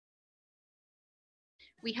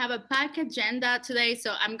We have a packed agenda today,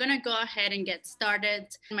 so I'm going to go ahead and get started.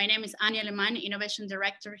 My name is Nadyli, Innovation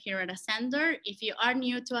Director here at Ascender. If you are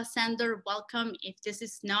new to Ascender, welcome. If this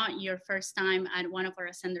is not your first time at one of our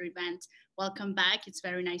Ascender events, welcome back. It's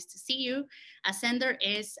very nice to see you. Ascender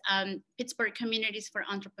is Pittsburgh Communities for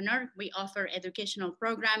Entrepreneurs. We offer educational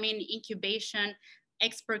programming, incubation,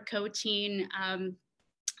 expert coaching,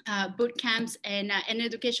 boot camps, and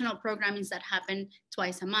educational programming that happen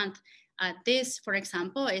twice a month. This, for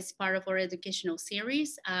example, is part of our educational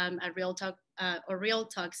series, a Real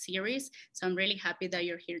Talk series. So I'm really happy that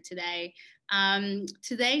you're here today.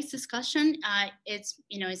 Today's discussion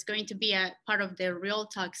it's going to be a part of the Real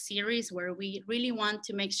Talk series, where we really want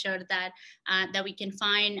to make sure that that we can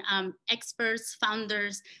find experts,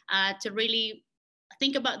 founders, to really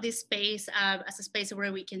think about this space as a space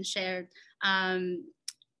where we can share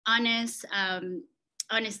honest,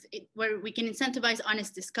 where we can incentivize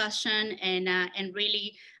honest discussion and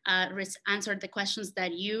really answer the questions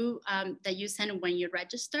that you send when you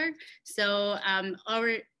register. So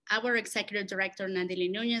our executive director,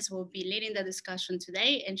 Nadyli Nuñez, will be leading the discussion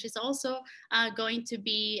today, and she's also going to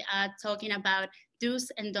be talking about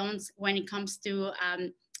do's and don'ts when it comes to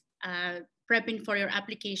prepping for your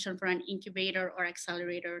application for an incubator or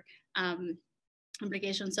accelerator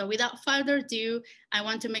application. So without further ado, I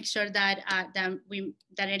want to make sure that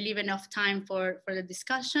that I leave enough time for the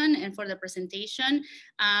discussion and for the presentation.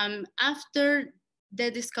 After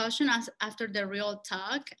the discussion, after the Real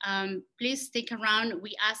Talk, please stick around.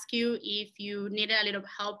 We ask you if you need a little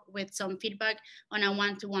help with some feedback on a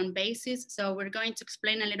one-to-one basis. So we're going to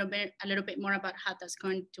explain a little bit more about how that's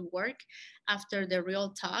going to work after the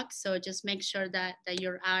Real Talk. So just make sure that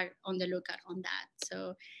you are on the lookout on that.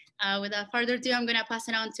 So without further ado, I'm going to pass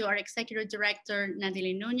it on to our Executive Director,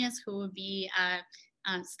 Nadyli Nuñez, who will be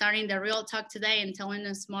starting the Real Talk today and telling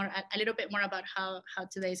us a little bit more about how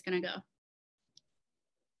today is going to go.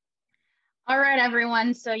 All right,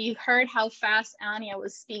 everyone. So you heard how fast Anya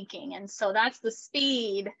was speaking. And so that's the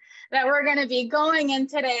speed that we're going to be going in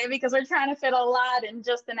today, because we're trying to fit a lot in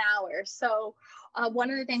just an hour. So one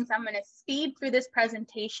of the things, I'm going to speed through this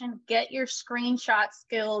presentation, get your screenshot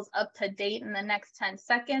skills up to date in the next 10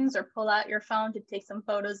 seconds, or pull out your phone to take some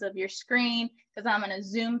photos of your screen, because I'm going to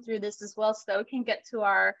zoom through this as well so we can get to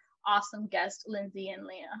our awesome guests, Lynsie and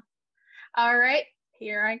Leah. All right,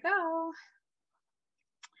 here I go.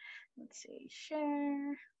 Let's see,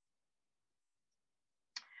 share.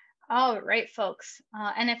 All right, folks.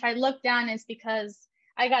 And if I look down, it's because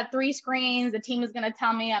I got 3 screens. The team is going to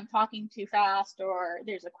tell me I'm talking too fast or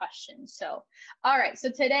there's a question. So, all right. So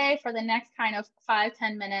today, for the next kind of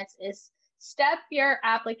 5-10 minutes, is step your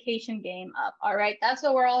application game up. All right. That's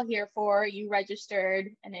what we're all here for. You registered.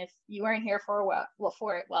 And if you weren't here for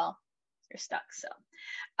it, well, you're stuck. So,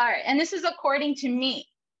 all right. And this is according to me.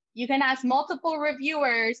 You can ask multiple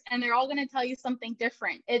reviewers and they're all going to tell you something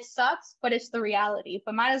different. It sucks, but it's the reality.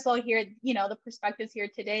 But might as well hear, the perspectives here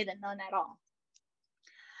today than none at all.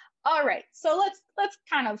 All right, so let's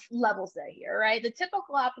kind of level set here, right? The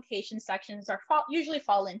typical application sections usually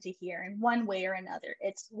fall into here in one way or another.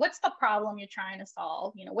 It's what's the problem you're trying to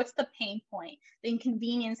solve? What's the pain point, the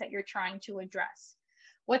inconvenience that you're trying to address?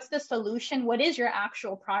 What's the solution? What is your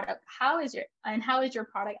actual product? How is your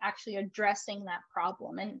product actually addressing that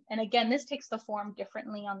problem? And again, this takes the form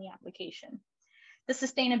differently on the application. The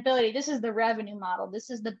sustainability, this is the revenue model.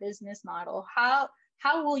 This is the business model. How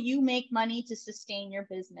will you make money to sustain your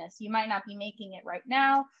business? You might not be making it right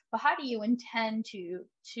now, but how do you intend to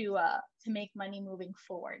make money moving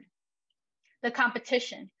forward? The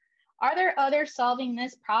competition. Are there others solving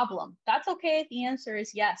this problem? That's okay if the answer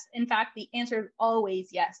is yes. In fact, the answer is always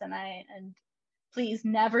yes. And please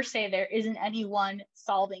never say there isn't anyone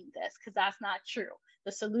solving this, because that's not true.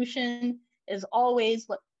 The solution is always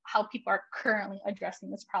how people are currently addressing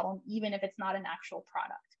this problem, even if it's not an actual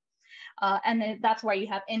product. And then that's why you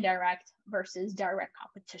have indirect versus direct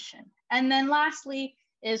competition. And then lastly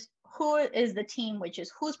is who is the team, which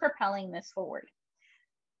is who's propelling this forward.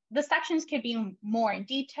 The sections could be more in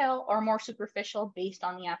detail or more superficial based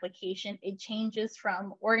on the application. It changes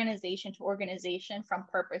from organization to organization, from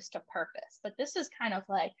purpose to purpose. But this is kind of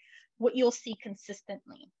like what you'll see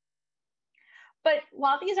consistently. But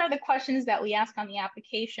while these are the questions that we ask on the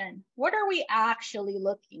application, what are we actually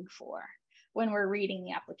looking for when we're reading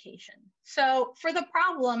the application? So for the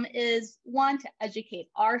problem is, one, to educate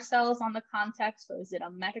ourselves on the context. So is it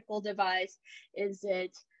a medical device? Is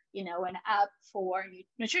it an app for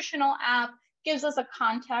nutritional app? Gives us a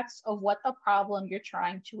context of what the problem you're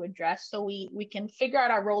trying to address, so we can figure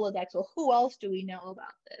out our Rolodex. Well, who else do we know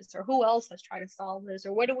about this, or who else has tried to solve this,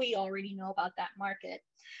 or what do we already know about that market?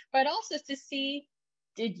 But also to see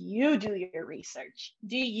did you do your research?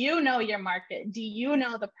 Do you know your market? Do you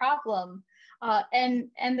know the problem? And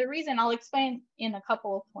the reason I'll explain in a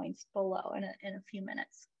couple of points below in a few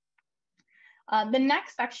minutes. The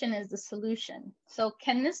next section is the solution. So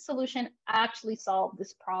can this solution actually solve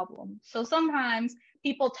this problem? So sometimes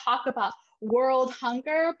people talk about world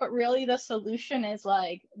hunger, but really the solution is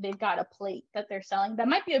like they've got a plate that they're selling. That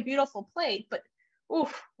might be a beautiful plate, but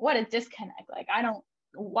oof, what a disconnect. Like I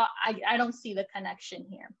don't see the connection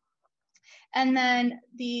here. And then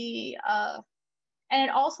and it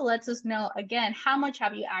also lets us know, again, how much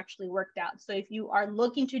have you actually worked out? So if you are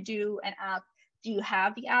looking to do an app, do you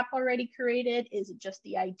have the app already created? Is it just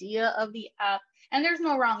the idea of the app? And there's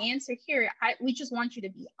no wrong answer here. We just want you to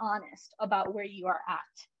be honest about where you are at.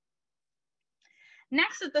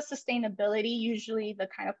 Next is the sustainability, usually the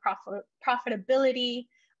kind of profitability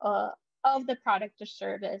of the product or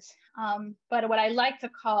service. But what I like to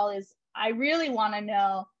call is, I really want to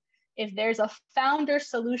know if there's a founder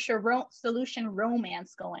solution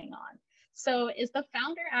romance going on. So is the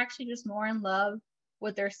founder actually just more in love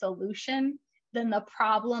with their solution than the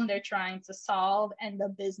problem they're trying to solve and the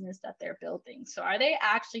business that they're building? So are they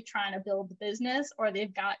actually trying to build the business, or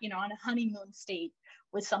they've got, on a honeymoon state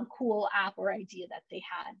with some cool app or idea that they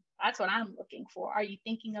had? That's what I'm looking for. Are you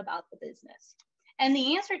thinking about the business? And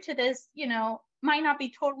the answer to this, might not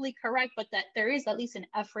be totally correct, but that there is at least an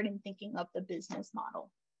effort in thinking of the business model.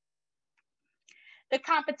 The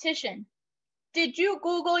competition. Did you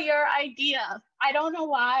Google your idea? I don't know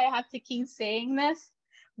why I have to keep saying this.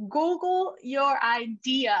 Google your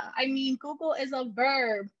idea. I mean, Google is a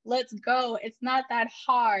verb. Let's go. It's not that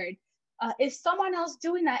hard. Is someone else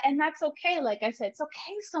doing that? And that's okay. Like I said, it's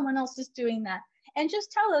okay if someone else is doing that. And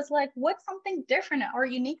just tell us, like, what's something different or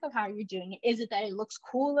unique of how you're doing it? Is it that it looks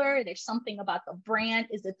cooler? There's something about the brand?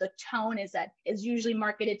 Is it the tone? Is that it's usually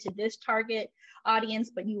marketed to this target audience,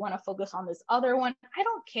 but you want to focus on this other one? I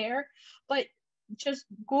don't care, but just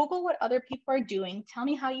Google what other people are doing. Tell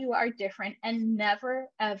me how you are different, and never,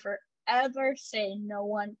 ever, ever say no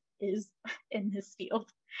one is in this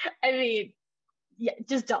field. I mean, yeah,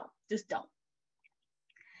 just don't.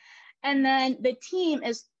 And then the team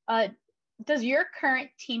is, does your current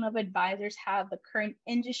team of advisors have the current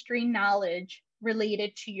industry knowledge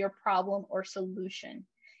related to your problem or solution?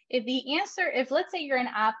 If let's say you're an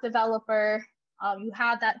app developer, you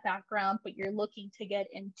have that background, but you're looking to get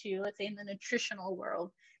into, let's say, in the nutritional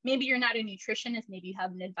world. Maybe you're not a nutritionist, maybe you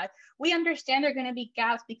have an advisor. We understand there are going to be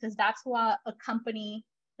gaps, because that's why a company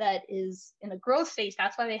that is in a growth stage,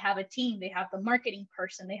 that's why they have a team. They have the marketing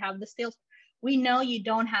person, they have the sales. We know you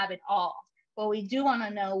don't have it all, but we do want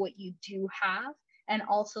to know what you do have, and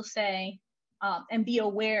also say, and be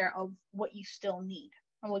aware of what you still need.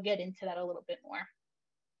 And we'll get into that a little bit more.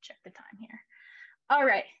 Check the time here. All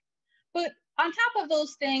right. But on top of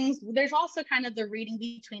those things, there's also kind of the reading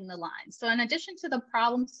between the lines. So in addition to the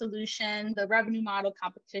problem solution, the revenue model,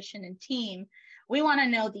 competition, and team, we want to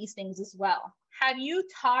know these things as well. Have you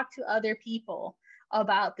talked to other people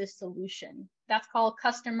about this solution? That's called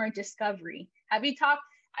customer discovery. Have you talked?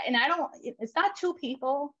 And it's not 2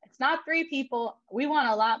 people, it's not 3 people. We want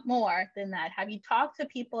a lot more than that. Have you talked to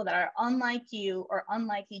people that are unlike you or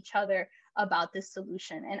unlike each other about this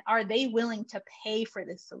solution? And are they willing to pay for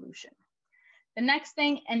this solution? The next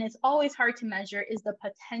thing, and it's always hard to measure, is the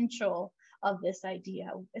potential of this idea.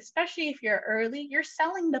 Especially if you're early, you're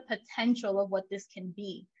selling the potential of what this can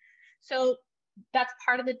be. So that's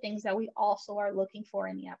part of the things that we also are looking for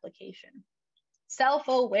in the application.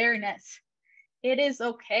 Self-awareness. It is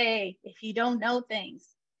okay if you don't know things.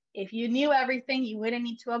 If you knew everything, you wouldn't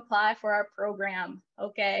need to apply for our program,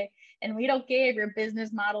 okay? And we don't care if your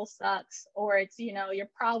business model sucks, or it's, your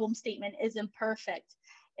problem statement isn't perfect.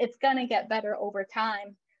 It's gonna get better over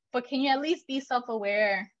time. But can you at least be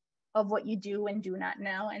self-aware of what you do and do not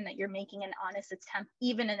know, and that you're making an honest attempt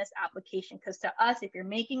even in this application? Because to us, if you're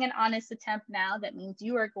making an honest attempt now, that means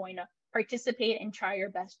you are going to participate and try your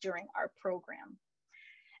best during our program.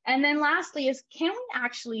 And then lastly is, can we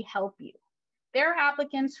actually help you? There are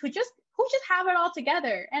applicants who just have it all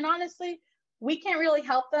together. And honestly, we can't really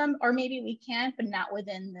help them, or maybe we can, but not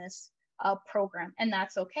within this program. And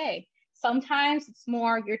that's okay. Sometimes it's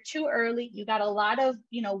more, you're too early. You got a lot of,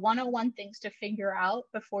 101 things to figure out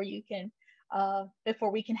before we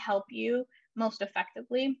can help you most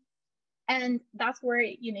effectively. And that's where,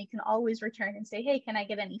 you can always return and say, hey, can I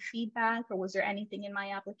get any feedback? Or was there anything in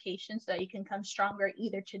my application, so that you can come stronger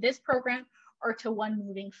either to this program or to one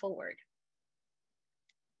moving forward.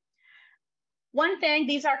 One thing,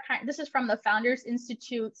 this is from the Founders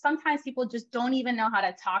Institute. Sometimes people just don't even know how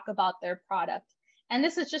to talk about their product. And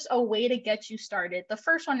this is just a way to get you started. The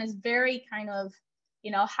first one is very kind of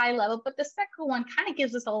high level, but the second one kind of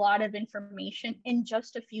gives us a lot of information in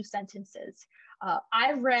just a few sentences.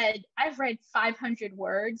 I've read 500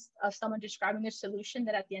 words of someone describing their solution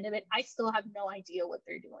that at the end of it, I still have no idea what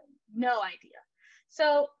they're doing. No idea.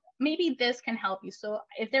 So maybe this can help you. So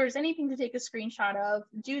if there was anything to take a screenshot of,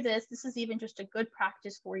 do this. This is even just a good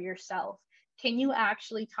practice for yourself. Can you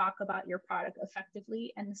actually talk about your product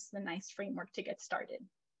effectively? And this is a nice framework to get started.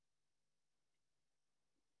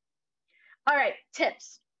 All right,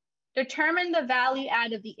 tips. Determine the value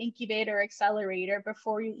add of the incubator accelerator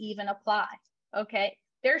before you even apply. Okay,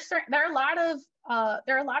 there are a lot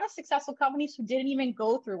of successful companies who didn't even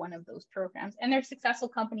go through one of those programs, and there are successful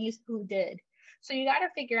companies who did. So you got to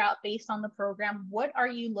figure out, based on the program, what are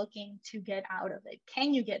you looking to get out of it?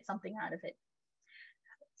 Can you get something out of it?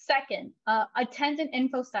 Second, attend an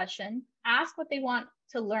info session. Ask what they want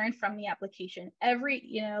to learn from the application.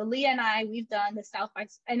 Leah and I, we've done the South by,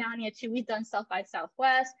 and Anya too, we've done South by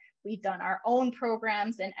Southwest. We've done our own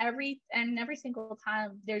programs, and every single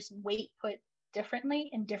time there's weight put differently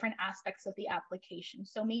in different aspects of the application.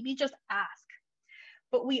 So maybe just ask.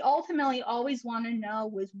 But we ultimately always want to know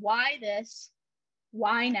was why this,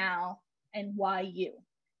 why now, and why you.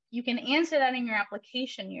 You can answer that in your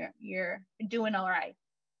application, you're doing all right.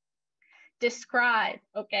 Describe,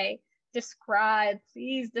 okay? Describe,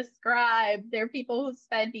 please describe. There are people who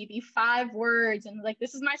said maybe 5 words and like,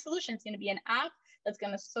 this is my solution. It's going to be an app that's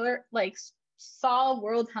going to solve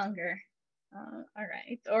world hunger. All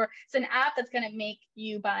right. Or it's an app that's going to make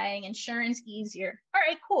you buying insurance easier. All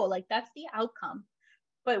right, cool. Like that's the outcome.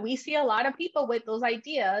 But we see a lot of people with those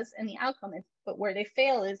ideas and the outcome is, but where they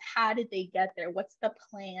fail is how did they get there? What's the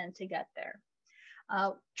plan to get there?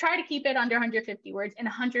 Try to keep it under 150 words, and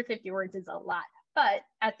 150 words is a lot. But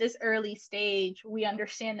at this early stage, we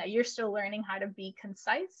understand that you're still learning how to be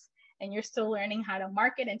concise and you're still learning how to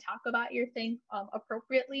market and talk about your thing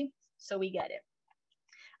appropriately. So we get it.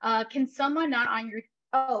 Can someone not on your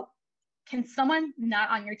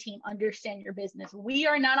team understand your business? We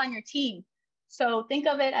are not on your team. So think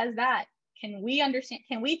of it as that. Can we understand?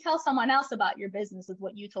 Can we tell someone else about your business with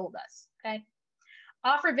what you told us? Okay.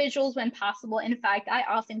 Offer visuals when possible. In fact, I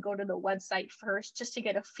often go to the website first just to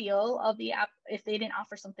get a feel of the app, if they didn't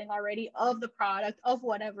offer something already, of the product, of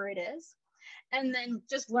whatever it is, and then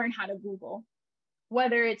just learn how to Google,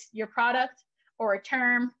 whether it's your product or a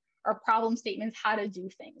term or problem statements, how to do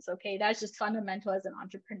things, okay? That's just fundamental as an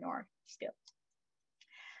entrepreneur skill.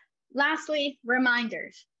 Lastly,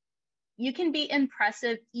 reminders. You can be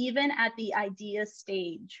impressive even at the idea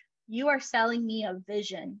stage. You are selling me a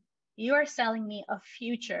vision. You are selling me a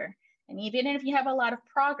future. And even if you have a lot of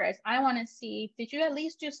progress, I want to see, did you at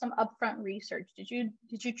least do some upfront research? Did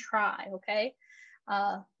you try, okay?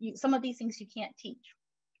 Some of these things you can't teach.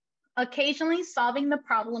 Occasionally, solving the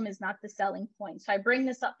problem is not the selling point. So I bring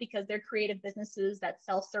this up because they're creative businesses that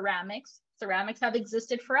sell ceramics. Ceramics have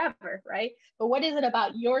existed forever, right? But what is it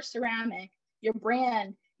about your ceramic, your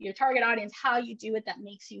brand, your target audience, how you do it that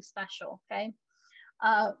makes you special, okay?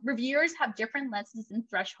 Reviewers have different lenses and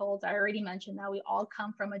thresholds. I already mentioned that we all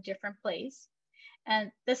come from a different place.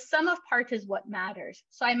 And the sum of parts is what matters.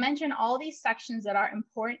 So I mentioned all these sections that are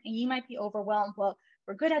important and you might be overwhelmed. Well,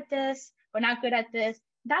 we're good at this, we're not good at this.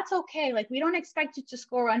 That's okay. Like we don't expect you to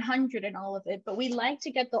score 100 in all of it, but we like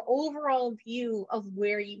to get the overall view of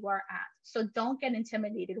where you are at. So don't get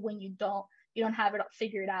intimidated when you don't have it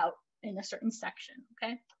figured out in a certain section,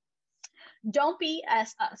 okay? Don't BS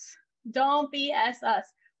us. Don't BS us.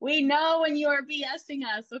 We know when you are BSing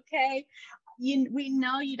us, okay? We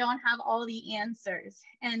know you don't have all the answers,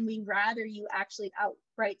 and we'd rather you actually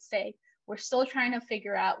outright say, we're still trying to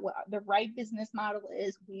figure out what the right business model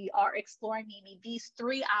is. We are exploring maybe these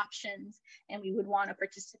 3 options, and we would want to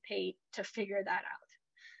participate to figure that out.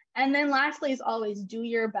 And then lastly is always do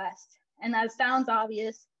your best. And that sounds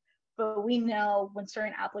obvious, but we know when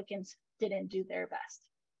certain applicants didn't do their best.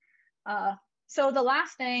 So the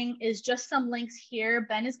last thing is just some links here.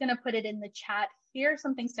 Ben is going to put it in the chat. Here are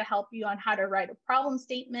some things to help you on how to write a problem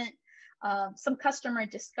statement, some customer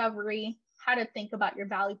discovery, how to think about your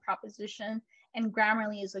value proposition, and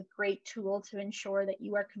Grammarly is a great tool to ensure that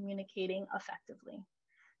you are communicating effectively.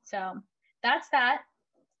 So that's that.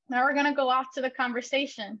 Now we're going to go off to the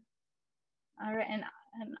conversation. All right, and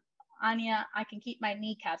Anya, I can keep my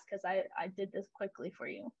kneecaps because I did this quickly for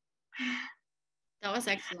you. That was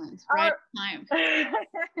excellent. Right time.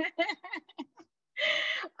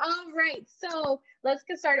 All right, so let's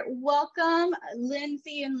get started. Welcome,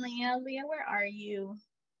 Lynsie and Leah. Leah, where are you?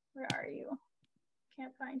 Where are you?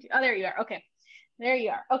 Can't find you. Oh, there you are. Okay, there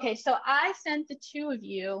you are. Okay, so I sent the 2 of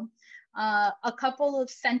you a couple of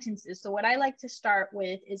sentences. So what I like to start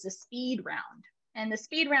with is a speed round. And the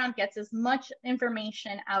speed round gets as much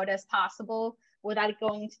information out as possible without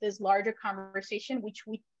going into this larger conversation, which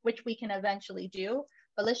we can eventually do.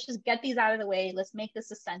 But let's just get these out of the way. Let's make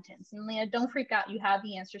this a sentence. And Leah, don't freak out. You have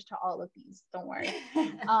the answers to all of these. Don't worry.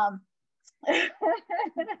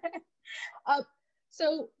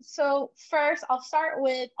 So first, I'll start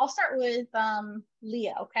with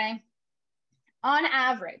Leah. Okay. On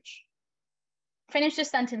average, finish this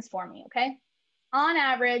sentence for me. Okay. On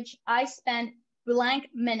average, I spend blank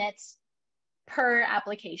minutes per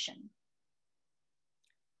application.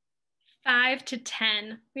 5 to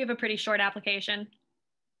 10. We have a pretty short application.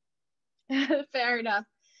 Fair enough.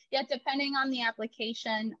 Yeah, depending on the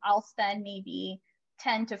application, I'll spend maybe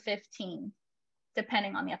 10 to 15,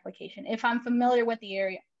 depending on the application. If I'm familiar with the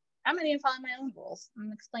area, I'm going to follow my own rules.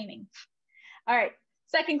 I'm explaining. All right.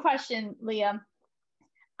 Second question, Leah.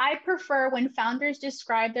 I prefer when founders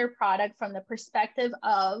describe their product from the perspective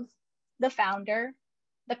of the founder,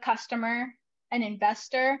 the customer, an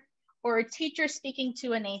investor, or a teacher speaking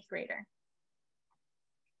to an 8th grader.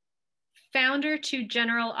 Founder to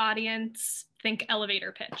general audience, think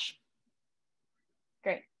elevator pitch.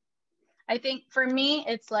 Great. I think for me,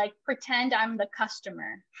 it's like, pretend I'm the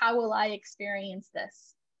customer. How will I experience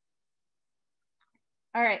this?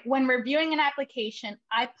 All right. When reviewing an application,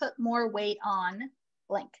 I put more weight on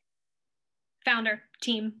blank. Founder,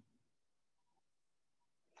 team.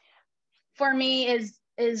 For me is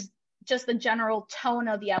just the general tone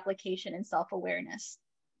of the application and self-awareness,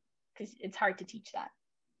 because it's hard to teach that.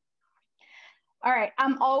 All right,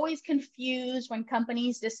 I'm always confused when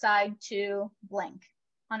companies decide to blank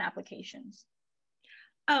on applications.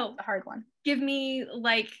 Oh, a hard one. Give me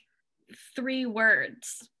like 3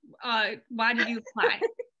 words. Why did you apply?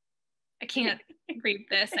 I can't read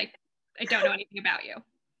this. I don't know anything about you.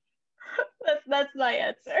 That's my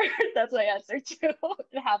answer. That's my answer too.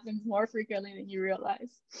 It happens more frequently than you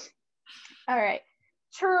realize. All right,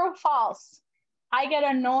 true or false? I get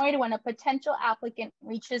annoyed when a potential applicant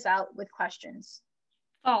reaches out with questions.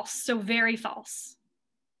 False, so very false.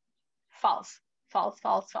 False, false,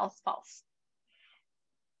 false, false, false.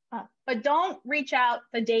 But don't reach out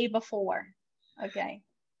the day before, okay?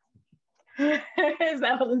 Is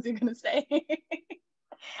that what Lynssie's gonna say?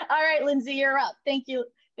 All right, Lynsie, you're up. Thank you,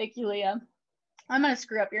 Leah. I'm gonna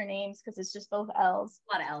screw up your names because it's just both L's.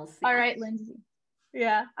 A lot of L's. Yeah. All right, Lynsie.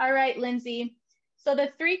 Yeah, all right, Lynsie. So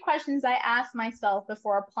the 3 questions I asked myself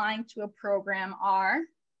before applying to a program are?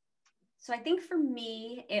 So I think for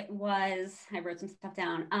me, it was, I wrote some stuff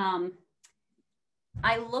down.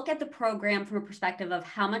 I look at the program from a perspective of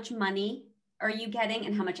how much money are you getting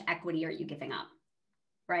and how much equity are you giving up,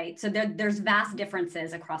 right? So there's vast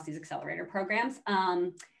differences across these accelerator programs.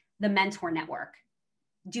 The mentor network.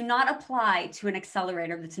 Do not apply to an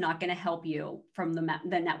accelerator that's not going to help you from the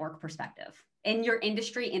network perspective in your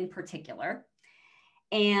industry in particular.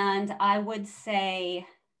 And I would say,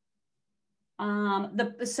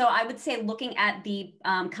 looking at the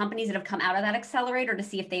companies that have come out of that accelerator to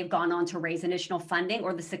see if they've gone on to raise additional funding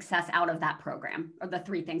or the success out of that program are the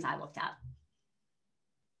 3 things I looked at.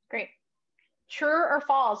 Great. True or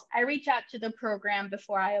false? I reach out to the program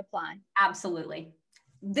before I apply. Absolutely.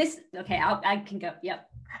 I can go. Yep.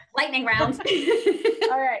 Lightning rounds.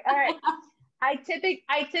 All right. I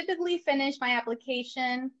typically finish my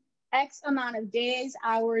application X amount of days,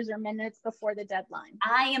 hours, or minutes before the deadline.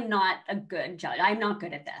 I am not a good judge. I'm not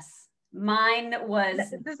good at this. Mine was...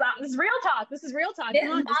 This is real talk. This is real talk.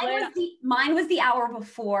 Mine was the hour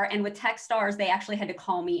before, and with Techstars, they actually had to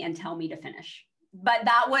call me and tell me to finish. But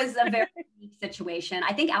that was a very unique situation.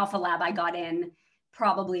 I think AlphaLab, I got in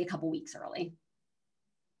probably a couple weeks early.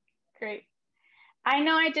 Great. I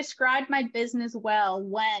know I described my business well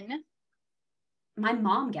when... My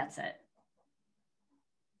mom gets it.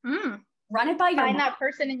 Run it by your Find mom. that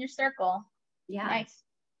person in your circle. Yeah. Nice.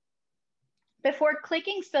 Before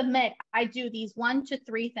clicking submit, I do these 1 to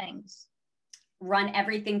 3 things. Run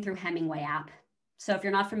everything through Hemingway app. So if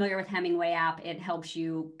you're not familiar with Hemingway app, it helps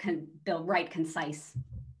you write concise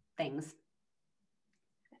things.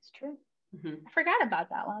 That's true. I forgot about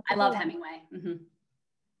that one. I love Hemingway.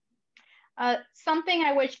 Something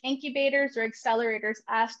I wish incubators or accelerators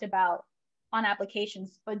asked about on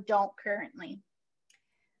applications, but don't currently.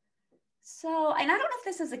 So, and I don't know if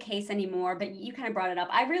this is the case anymore, but you kind of brought it up.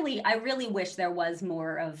 I really wish there was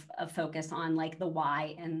more of a focus on like the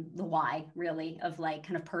why really of like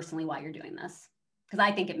kind of personally why you're doing this. Because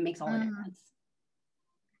I think it makes all the difference.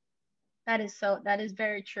 That is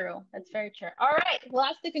very true. That's very true. All right. Well,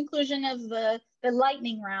 that's the conclusion of the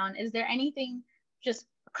lightning round. Is there anything, just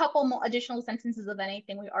a couple more additional sentences of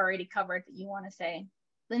anything we already covered that you want to say?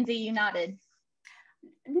 Lynsie, you nodded.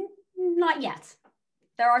 Not yet.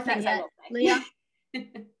 There are things I will say. Leah?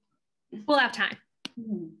 We'll have time.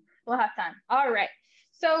 We'll have time. All right.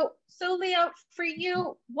 So Leah, for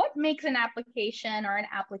you, what makes an application or an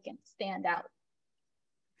applicant stand out?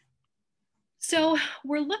 So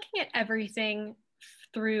we're looking at everything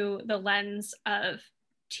through the lens of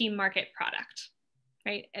team, market, product,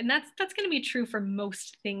 right? And that's going to be true for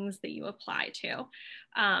most things that you apply to.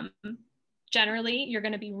 Generally, you're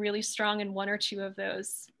going to be really strong in one or two of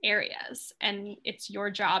those areas, and it's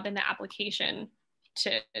your job in the application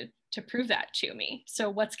to prove that to me. So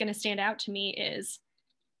what's going to stand out to me is,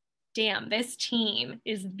 damn, this team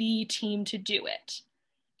is the team to do it.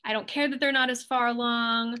 I don't care that they're not as far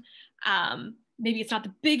along. Maybe it's not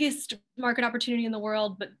the biggest market opportunity in the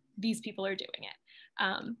world, but these people are doing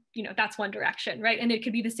it. That's one direction, right? And it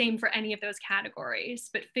could be the same for any of those categories,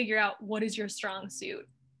 but figure out what is your strong suit,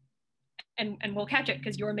 and we'll catch it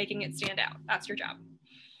because you're making it stand out. That's your job.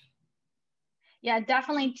 Yeah,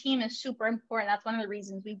 definitely team is super important. That's one of the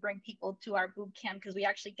reasons we bring people to our boot camp, because we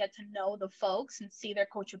actually get to know the folks and see their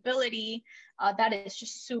coachability. That is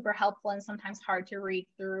just super helpful and sometimes hard to read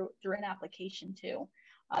through an application too.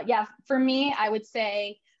 Yeah, for me, I would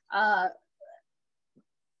say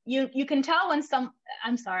you can tell when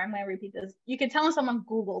I'm sorry, I'm going to repeat this. You can tell when someone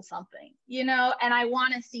Googled something, and I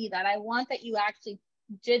want to see that. I want that you actually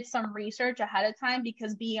did some research ahead of time,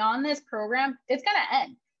 because beyond this program, it's going to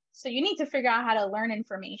end. So you need to figure out how to learn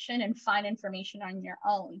information and find information on your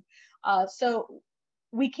own. So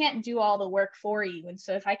we can't do all the work for you. And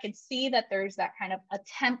so if I could see that there's that kind of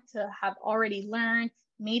attempt to have already learned,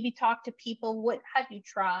 maybe talk to people, what have you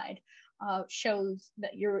tried, shows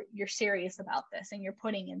that you're serious about this and you're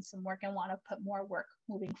putting in some work and want to put more work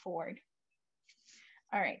moving forward.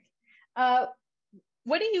 All right.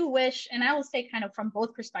 What do you wish, and I will say kind of from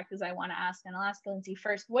both perspectives I want to ask, and I'll ask Lynsie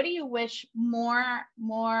first. What do you wish more,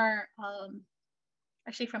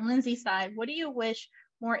 actually from Lynsie's side, what do you wish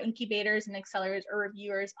more incubators and accelerators or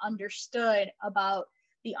reviewers understood about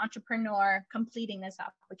the entrepreneur completing this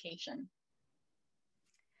application?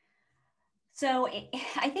 So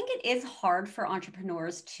I think it is hard for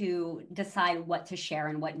entrepreneurs to decide what to share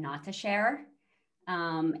and what not to share.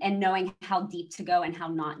 And knowing how deep to go and how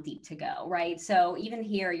not deep to go, right? So even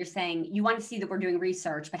here, you're saying you want to see that we're doing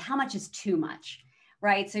research, but how much is too much,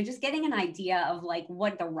 right? So just getting an idea of like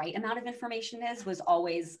what the right amount of information is was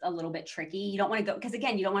always a little bit tricky. You don't want to go, because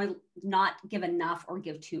again, you don't want to not give enough or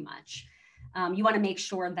give too much. You want to make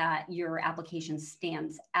sure that your application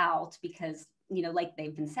stands out, because like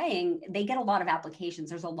they've been saying, they get a lot of applications.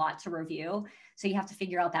 There's a lot to review. So you have to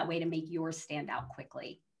figure out that way to make yours stand out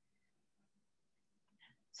quickly.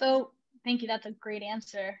 So thank you. That's a great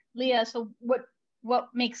answer. Leah, so what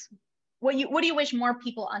do you wish more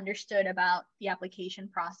people understood about the application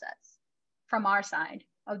process from our side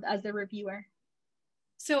as the reviewer?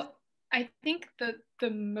 So I think the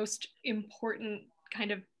most important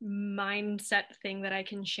kind of mindset thing that I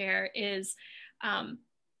can share is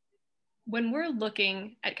when we're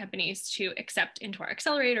looking at companies to accept into our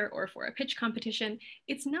accelerator or for a pitch competition,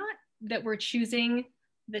 it's not that we're choosing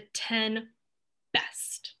the 10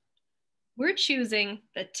 best. We're choosing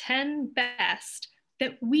the 10 best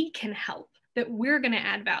that we can help, that we're going to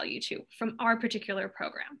add value to from our particular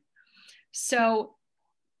program. So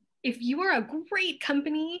if you are a great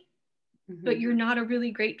company, but you're not a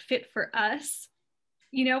really great fit for us,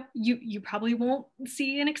 you probably won't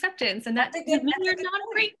see an acceptance, and that doesn't mean you're not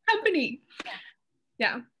a great company.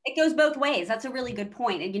 Yeah. It goes both ways. That's a really good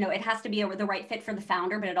point. And, it has to be the right fit for the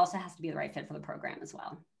founder, but it also has to be the right fit for the program as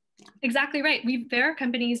well. Yeah. Exactly right. There are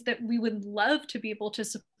companies that we would love to be able to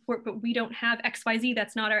support, but we don't have XYZ.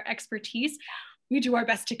 That's not our expertise. We do our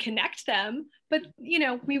best to connect them, but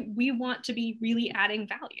we want to be really adding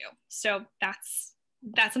value. So that's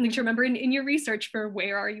something to remember in your research for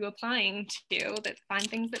where are you applying to, that find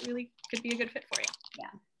things that really could be a good fit for you.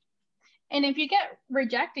 Yeah. And if you get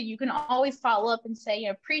rejected, you can always follow up and say,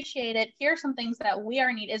 appreciate it. Here are some things that we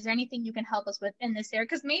are need. Is there anything you can help us with in this area?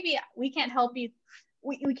 Because maybe we can't help you.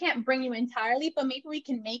 We can't bring you entirely, but maybe we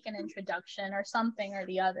can make an introduction or something or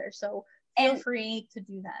the other. So feel free to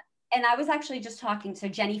do that. And I was actually just talking to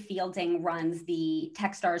Jenny Fielding, runs the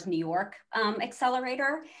Techstars New York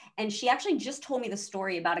Accelerator. And she actually just told me the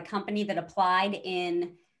story about a company that applied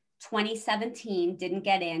in 2017, didn't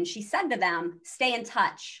get in. She said to them, stay in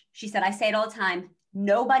touch. She said, I say it all the time,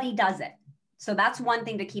 nobody does it. So that's one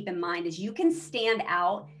thing to keep in mind, is you can stand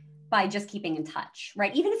out by just keeping in touch,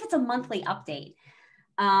 right? Even if it's a monthly update.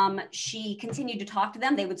 She continued to talk to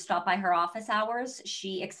them. They would stop by her office hours.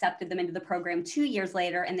 She accepted them into the program 2 years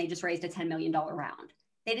later, and they just raised a $10 million round.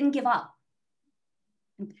 They didn't give up.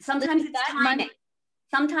 Sometimes it's timing.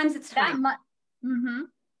 Sometimes it's timing. Mm-hmm.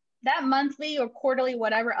 That monthly or quarterly,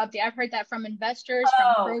 whatever update. I've heard that from investors,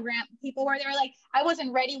 from program people where they're like, I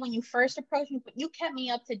wasn't ready when you first approached me, but you kept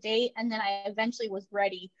me up to date. And then I eventually was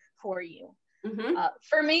ready for you. Mm-hmm.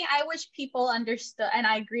 For me, I wish people understood, and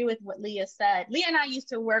I agree with what Leah said. Leah and I used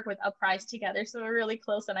to work with Uprise together, so we're really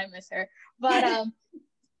close and I miss her. But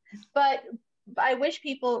but I wish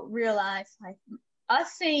people realize, like,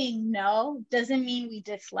 us saying no doesn't mean we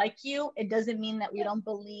dislike you. It doesn't mean that we don't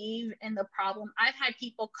believe in the problem. I've had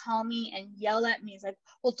people call me and yell at me. It's like,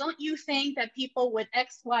 well, don't you think that people with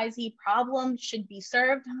XYZ problems should be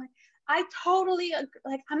served? I'm like, I totally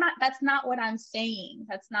like, that's not what I'm saying.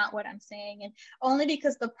 That's not what I'm saying. And only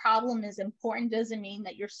because the problem is important doesn't mean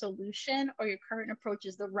that your solution or your current approach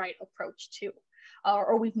is the right approach too.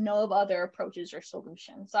 Or we know of other approaches or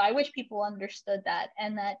solutions. So I wish people understood that,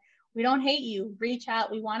 and that we don't hate you. Reach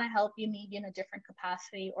out. We want to help you, maybe in a different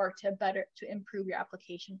capacity or to improve your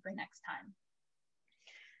application for next time.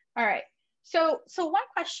 All right. So one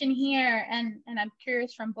question here, and I'm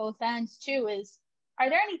curious from both ends too, is, are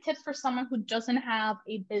there any tips for someone who doesn't have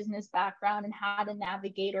a business background and how to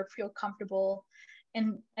navigate or feel comfortable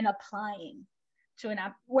in applying to an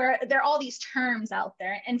app where there are all these terms out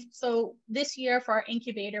there? And so this year for our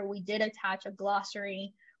incubator, we did attach a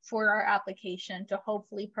glossary for our application to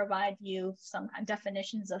hopefully provide you some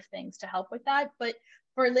definitions of things to help with that. But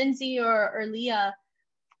for Lynsie or Leah,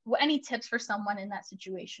 any tips for someone in that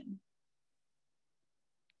situation?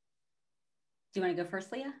 Do you want to go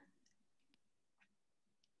first, Leah?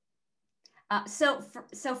 So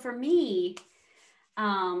for me,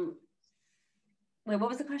 wait, what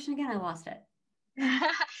was the question again? I lost it.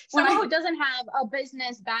 Someone who doesn't have a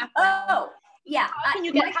business background. Oh, yeah. How can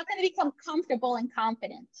they become comfortable and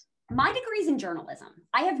confident? My degree's in journalism.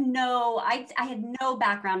 I had no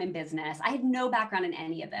background in business. I had no background in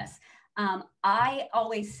any of this. I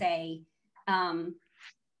always say,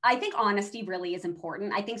 I think honesty really is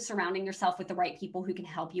important. I think surrounding yourself with the right people who can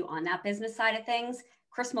help you on that business side of things.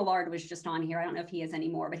 Chris Millard was just on here. I don't know if he is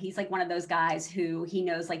anymore, but he's like one of those guys who he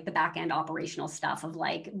knows like the back end operational stuff of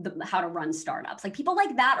like how to run startups. Like people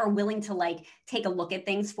like that are willing to like take a look at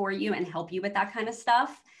things for you and help you with that kind of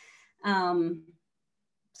stuff.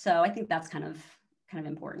 So I think that's kind of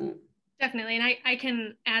important. Definitely. And I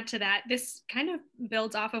can add to that. This kind of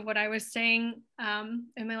builds off of what I was saying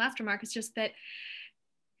in my last remark. It's just that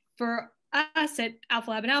for us at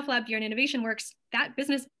AlphaLab and AlphaLab, You're an Innovation Works, that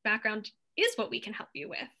business background is what we can help you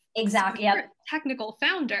with. Exactly. So if you're a technical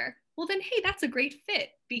founder, well then, hey, that's a great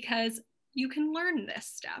fit because you can learn this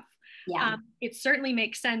stuff. Yeah. It certainly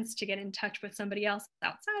makes sense to get in touch with somebody else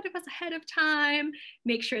outside of us ahead of time,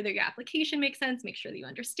 make sure that your application makes sense, make sure that you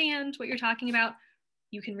understand what you're talking about.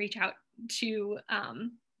 You can reach out to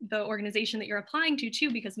the organization that you're applying to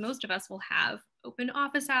too, because most of us will have open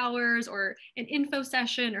office hours or an info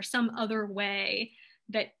session or some other way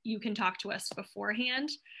that you can talk to us beforehand.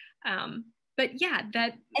 But yeah,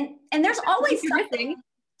 that and there's always something.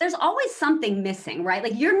 There's always something missing, right?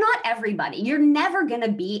 Like you're not everybody. You're never going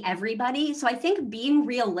to be everybody. So I think being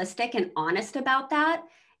realistic and honest about that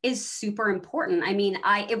is super important. I mean,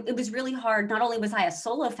 it was really hard. Not only was I a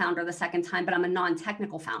solo founder the second time, but I'm a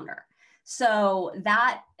non-technical founder. So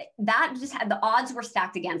that just had, the odds were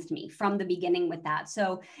stacked against me from the beginning with that.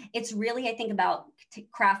 So it's really, I think, about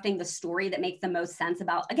crafting the story that makes the most sense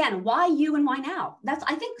about, again, why you and why now?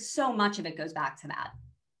 I think so much of it goes back to that.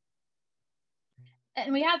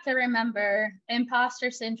 And we have to remember,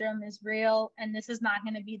 imposter syndrome is real, and this is not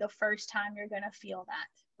going to be the first time you're going to feel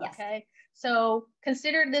that. Yes. Okay. So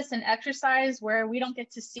consider this an exercise where we don't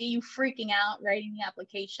get to see you freaking out writing the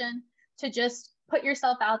application, to just put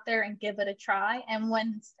yourself out there and give it a try.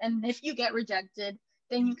 And if you get rejected,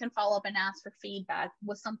 then you can follow up and ask for feedback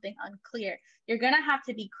with something unclear. You're going to have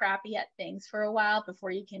to be crappy at things for a while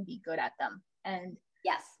before you can be good at them. And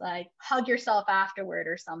yes, like hug yourself afterward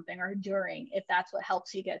or something, or during, if that's what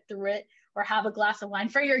helps you get through it, or have a glass of wine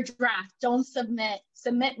for your draft. Don't submit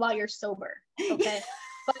while you're sober. Okay.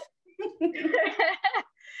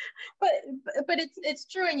 but it's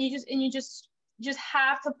true. And you just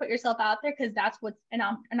have to put yourself out there, because that's what an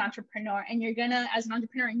entrepreneur, and you're gonna, as an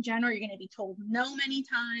entrepreneur in general, you're gonna be told no many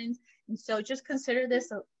times. And so just consider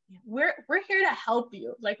this, we're here to help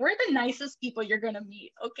you. Like, we're the nicest people you're gonna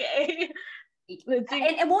meet. Okay.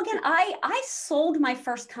 And well, again, I sold my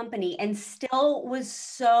first company and still was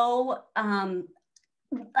so,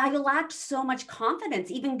 I lacked so much confidence,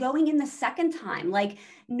 even going in the second time, like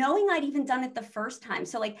knowing I'd even done it the first time.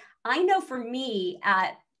 So like, I know for me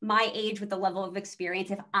at my age with the level of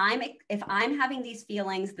experience, if I'm having these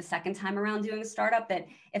feelings the second time around doing a startup, that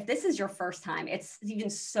if this is your first time, it's even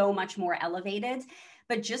so much more elevated.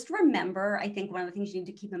 But just remember, I think one of the things you need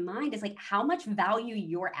to keep in mind is like how much value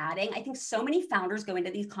you're adding. I think so many founders go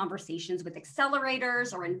into these conversations with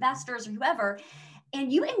accelerators or investors or whoever,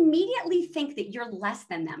 and you immediately think that you're less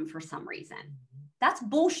than them for some reason. That's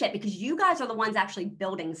bullshit, because you guys are the ones actually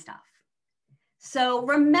building stuff. So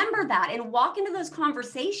remember that and walk into those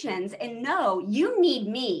conversations and know you need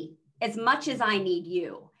me as much as I need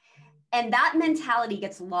you. And that mentality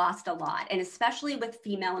gets lost a lot. And especially with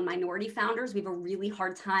female and minority founders, we have a really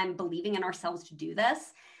hard time believing in ourselves to do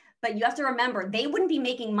this. But you have to remember, they wouldn't be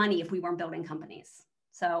making money if we weren't building companies.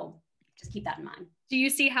 So just keep that in mind. Do you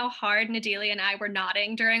see how hard Nadyli and I were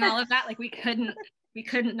nodding during all of that? Like we couldn't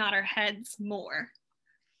nod our heads more.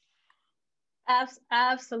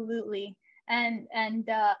 Absolutely. And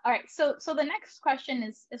all right, so the next question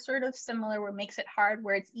is sort of similar, where it makes it hard,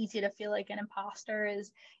 where it's easy to feel like an imposter,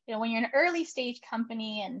 is, you know, when you're an early stage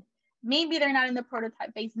company and maybe they're not in the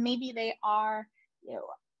prototype phase, maybe they are, you know,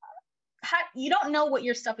 you don't know what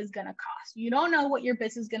your stuff is going to cost. You don't know what your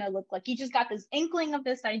business is going to look like. You just got this inkling of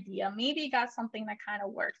this idea. Maybe you got something that kind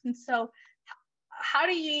of works. And so how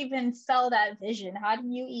do you even sell that vision? How do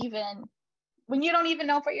you even, when you don't even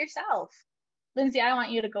know for yourself? Lynsie, I want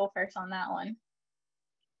you to go first on that one.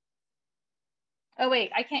 Oh, wait,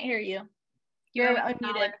 I can't hear you. You're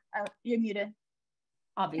unmuted. You're muted.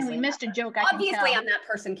 Obviously. And we missed a joke. Obviously, I'm that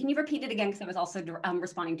person. Can you repeat it again? Because I was also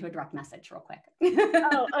responding to a direct message real quick.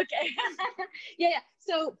 Oh, okay. Yeah.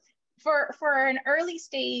 So for an early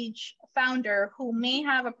stage founder who may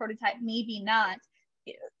have a prototype, maybe not,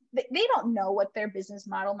 they don't know what their business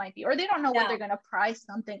model might be, or they don't know what they're going to price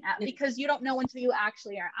something at, because you don't know until you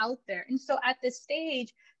actually are out there. And so at this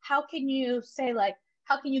stage, how can you say, like,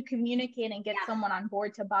 how can you communicate and get someone on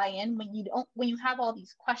board to buy in when you have all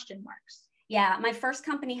these question marks? Yeah, my first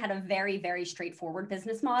company had a very, very straightforward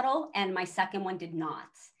business model, and my second one did not.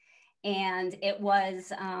 And it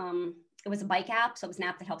was a bike app. So it was an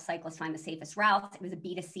app that helped cyclists find the safest routes. It was a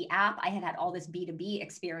B2C app. I had all this B2B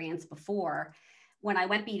experience before. When I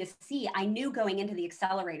went B2C, I knew going into the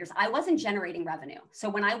accelerators, I wasn't generating revenue. So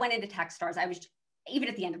when I went into Techstars, even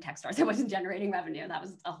at the end of Techstars, I wasn't generating revenue. That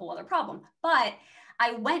was a whole other problem. But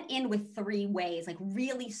I went in with 3 ways, like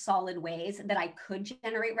really solid ways that I could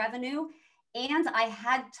generate revenue. And I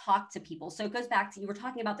had talked to people. So it goes back to, you were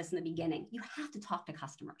talking about this in the beginning. You have to talk to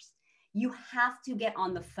customers. You have to get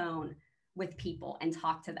on the phone with people and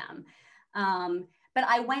talk to them. But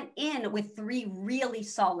I went in with 3 really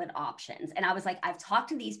solid options. And I was like, I've talked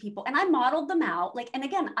to these people and I modeled them out. Like, and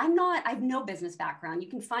again, I have no business background. You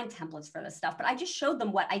can find templates for this stuff, but I just showed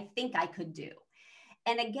them what I think I could do.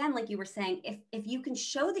 And again, like you were saying, if you can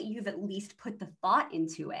show that you've at least put the thought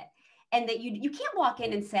into it, and that you can't walk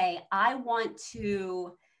in and say, I want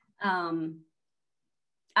to, I'm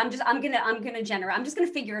just gonna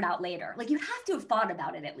figure it out later. Like, you have to have thought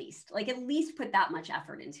about it at least put that much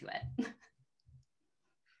effort into it.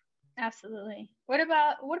 Absolutely. What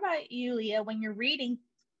about you, Leah? When you're reading,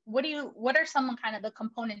 what are some kind of the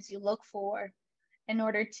components you look for in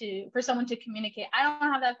order for someone to communicate? I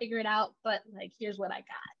don't have that figured out, but like, here's what I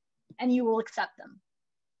got, and you will accept them.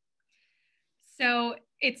 So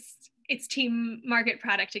it's team, market,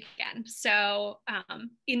 product again. So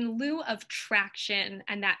in lieu of traction,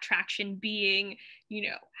 and that traction being, you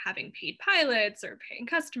know, having paid pilots or paying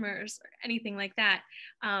customers or anything like that,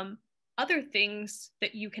 other things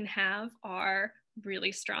that you can have are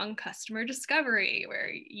really strong customer discovery,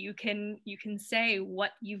 where you can say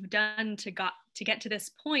what you've done to get to this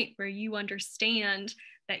point where you understand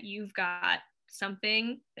that you've got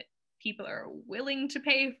something that people are willing to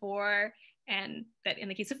pay for, and that in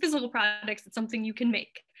the case of physical products, it's something you can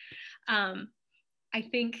make. I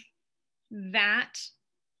think that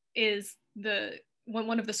is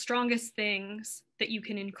one of the strongest things that you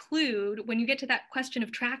can include when you get to that question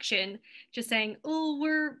of traction. Just saying, oh,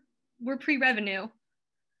 we're pre-revenue.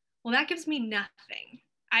 Well, that gives me nothing.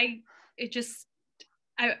 I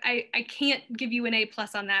can't give you an A+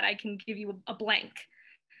 on that. I can give you a blank.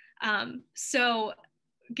 So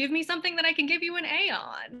give me something that I can give you an A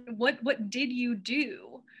on. What did you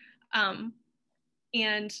do? And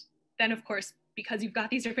then, of course, because you've got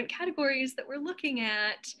these different categories that we're looking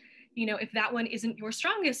at, you know, if that one isn't your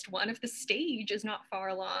strongest one, if the stage is not far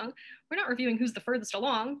along, we're not reviewing who's the furthest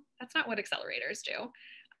along. That's not what accelerators do.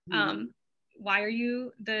 Mm-hmm. Why are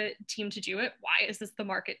you the team to do it? Why is this the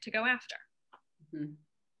market to go after? Mm-hmm.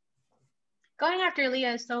 Going after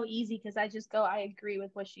Leah is so easy because I agree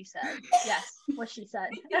with what she said. Yes, what she said.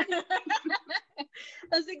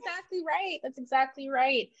 That's exactly right. That's exactly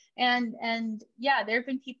right. And yeah, there have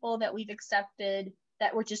been people that we've accepted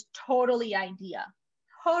that were just totally idea,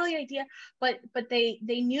 but they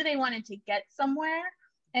knew they wanted to get somewhere,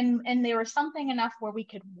 And there was something enough where we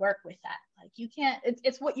could work with that. Like you can't,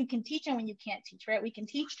 it's what you can teach and when you can't teach, right? We can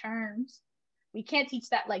teach terms. We can't teach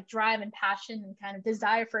that like drive and passion and kind of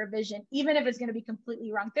desire for a vision, even if it's going to be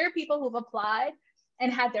completely wrong. There are people who've applied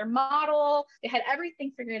and had their model, they had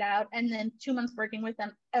everything figured out. And then 2 months working with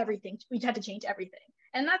them, we had to change everything.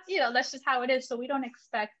 And that's, that's just how it is. So we don't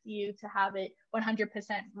expect you to have it 100%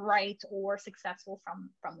 right or successful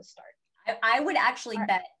from the start. I would actually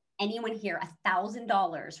bet anyone here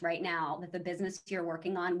 $1,000 right now that the business you're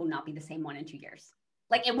working on will not be the same one in 2 years.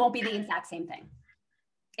 Like it won't be the exact same thing.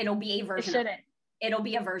 It'll be a version of it. It'll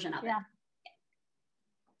be a version of it.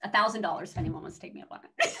 $1,000 if anyone wants to take me up on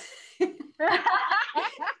it.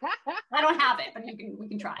 I don't have it, but we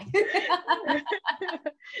can try.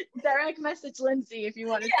 Direct message Lynsie if you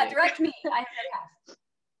want to. Yeah, direct me. I have no cash.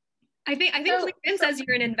 I think LinkedIn says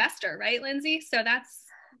you're an investor, right, Lynsie? So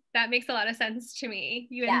that makes a lot of sense to me.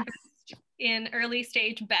 You invest in early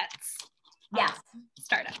stage bets. Yes.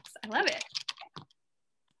 Startups. I love it.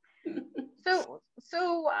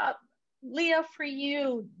 So Leah, for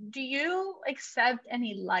you, do you accept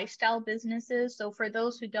any lifestyle businesses? So for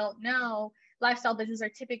those who don't know, lifestyle businesses are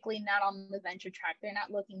typically not on the venture track. They're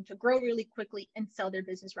not looking to grow really quickly and sell their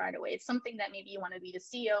business right away. It's something that maybe you want to be the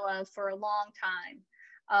CEO of for a long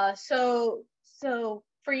time. So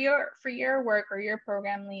for your work or your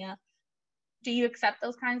program, Leah, do you accept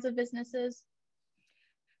those kinds of businesses?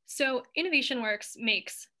 So Innovation Works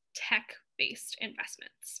makes tech-based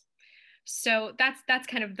investments. So that's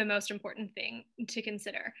kind of the most important thing to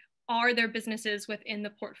consider. Are there businesses within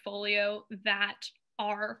the portfolio that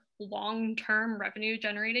are long-term revenue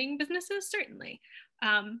generating businesses? Certainly.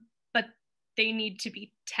 But they need to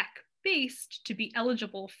be tech-based to be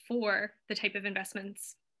eligible for the type of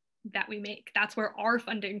investments that we make. That's where our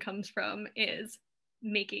funding comes from, is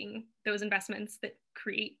making those investments that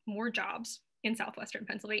create more jobs in Southwestern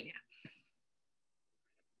Pennsylvania.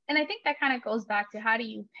 And I think that kind of goes back to how do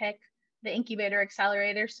you pick the incubator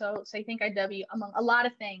accelerator. So I think IW, among a lot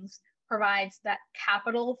of things, provides that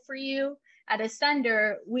capital for you. At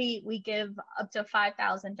Ascender, we give up to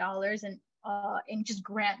 $5,000 in just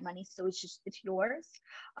grant money, so it's yours.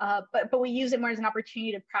 But we use it more as an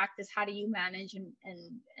opportunity to practice how do you manage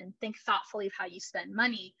and think thoughtfully of how you spend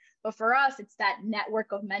money. But for us, it's that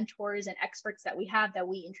network of mentors and experts that we have that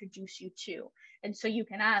we introduce you to. And so you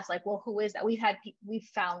can ask, like, well, who is that? We've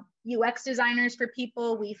found UX designers for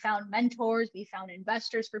people, we found mentors, we found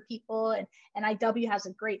investors for people, and IW has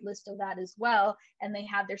a great list of that as well. And they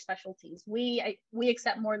have their specialties. We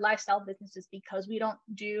accept more lifestyle businesses because we don't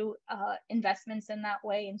do investments in that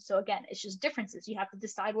way. And so again, it's just differences. You have to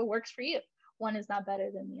decide what works for you. One is not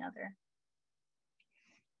better than the other.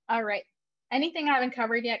 All right. Anything I haven't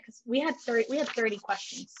covered yet? Because we had 30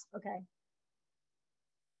 questions. Okay.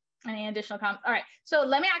 Any additional comments? All right. So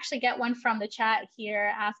let me actually get one from the chat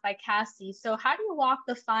here, asked by Cassie. So how do you walk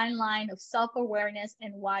the fine line of self-awareness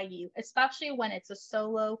and why you, especially when it's a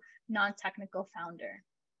solo, non-technical founder?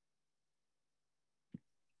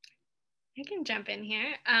 I can jump in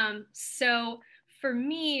here. So for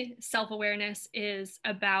me, self-awareness is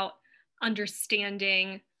about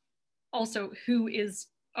understanding also who is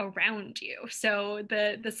around you. So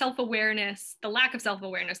the self-awareness, the lack of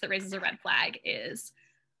self-awareness that raises a red flag is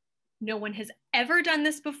no one has ever done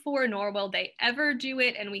this before, nor will they ever do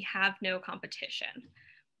it, and we have no competition.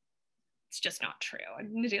 It's just not true.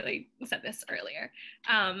 Nadyli said this earlier.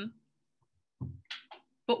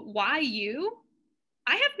 But why you?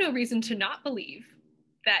 I have no reason to not believe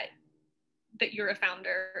that you're a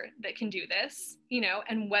founder that can do this,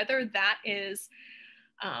 and whether that is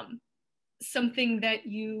something that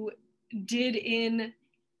you did in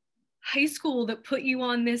high school that put you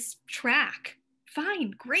on this track, fine,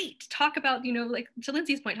 great. Talk about, like to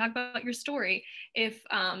Lynsie's point, talk about your story. If,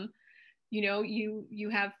 you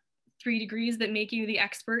have 3 degrees that make you the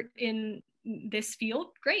expert in this field,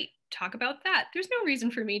 great. Talk about that. There's no reason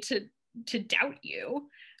for me to doubt you.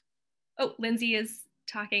 Oh, Lynsie is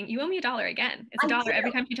talking. You owe me $1 again. It's $1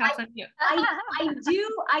 every time she talks on you.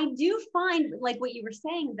 I do find, like what you were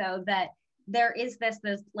saying though, that there is this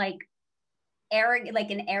like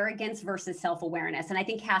an arrogance versus self-awareness. And I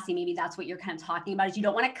think Cassie, maybe that's what you're kind of talking about, is you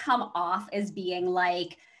don't want to come off as being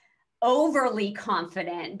like overly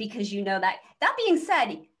confident, because that being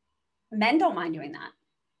said, men don't mind doing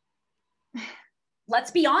that.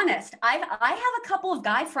 Let's be honest. I have a couple of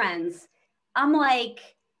guy friends. I'm like,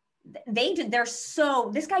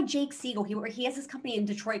 this guy, Jake Siegel, he has this company in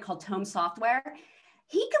Detroit called Tome Software.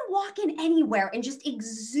 He can walk in anywhere and just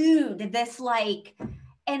exude this like,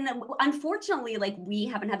 and unfortunately, like we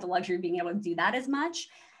haven't had the luxury of being able to do that as much.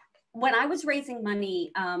 When I was raising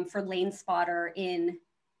money for Lane Spotter in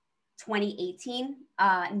 2018,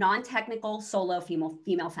 non-technical solo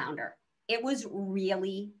female founder. It was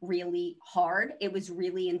really, really hard. It was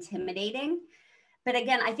really intimidating. But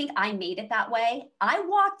again, I think I made it that way. I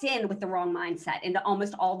walked in with the wrong mindset into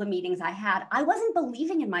almost all the meetings I had. I wasn't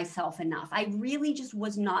believing in myself enough. I really just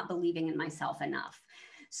was not believing in myself enough.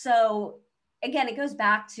 So again, it goes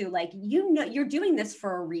back to like, you know, you're doing this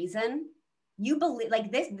for a reason. You believe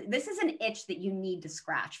like this is an itch that you need to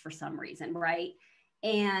scratch for some reason, right?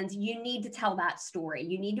 And you need to tell that story.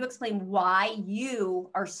 You need to explain why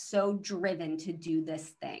you are so driven to do this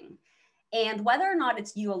thing. And whether or not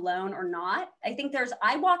it's you alone or not, I think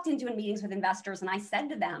I walked into meetings with investors and I said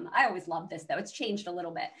to them, I always love this though, it's changed a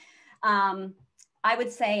little bit. I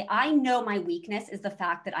would say, I know my weakness is the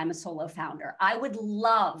fact that I'm a solo founder. I would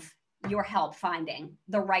love your help finding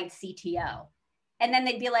the right CTO. And then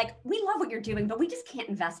they'd be like, we love what you're doing, but we just can't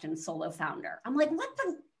invest in a solo founder. I'm like, what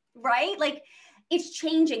the, right? Like, it's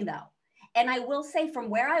changing though. And I will say from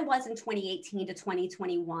where I was in 2018 to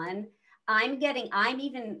 2021, I'm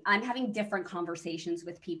having different conversations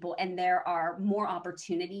with people, and there are more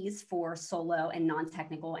opportunities for solo and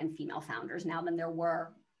non-technical and female founders now than there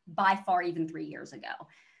were by far even 3 years ago.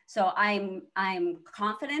 So I'm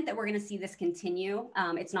confident that we're going to see this continue.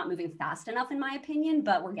 It's not moving fast enough in my opinion,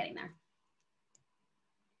 but we're getting there.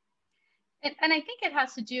 And I think it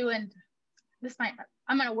has to do, and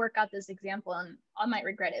I'm going to work out this example and I might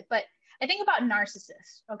regret it, but I think about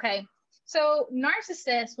narcissists, okay? So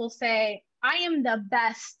narcissists will say, I am the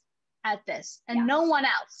best at this and no one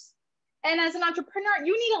else. And as an entrepreneur,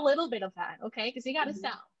 you need a little bit of that, okay? Because you got to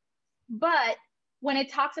sell. But when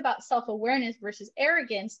it talks about self-awareness versus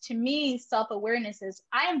arrogance, to me, self-awareness is,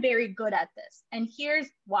 I am very good at this. And here's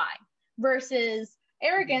why. Versus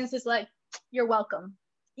arrogance is like, you're welcome.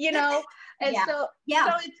 You know, and so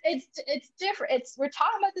it's different. We're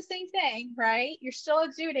talking about the same thing, right? You're still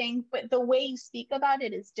exuding, but the way you speak about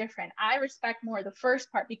it is different. I respect more the first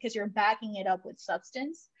part because you're backing it up with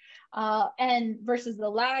substance, and versus the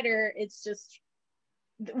latter, it's just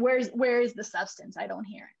where is the substance? I don't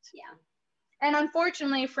hear it. Yeah, and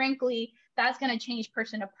unfortunately, frankly, that's going to change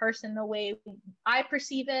person to person. The way I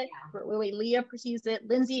perceive it, the way Leah perceives it,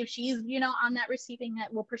 Lynsie, if she's on that receiving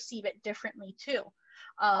it, will perceive it differently too.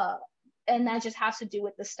 And that just has to do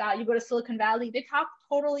with the style. You go to Silicon Valley, they talk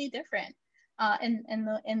totally different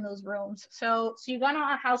in those rooms. So you're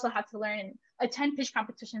gonna also have to learn and attend pitch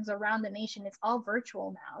competitions around the nation. It's all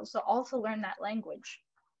virtual now, so also learn that language.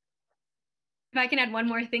 If I can add one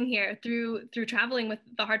more thing here, through traveling with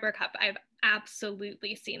the Hardware Cup, I've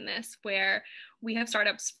absolutely seen this, where we have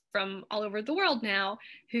startups from all over the world now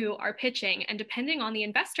who are pitching, and depending on the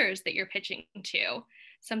investors that you're pitching to,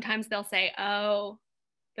 sometimes they'll say, oh,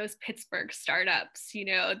 those Pittsburgh startups,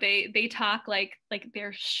 they talk like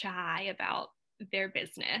they're shy about their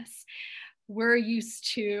business. We're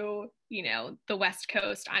used to, the West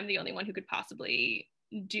Coast. I'm the only one who could possibly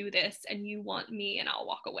do this, and you want me, and I'll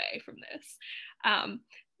walk away from this.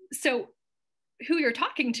 So who you're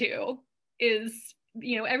talking to is,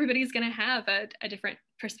 everybody's going to have a different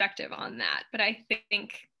perspective on that. But I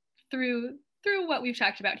think through what we've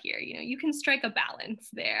talked about here, you can strike a balance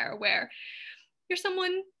there where you're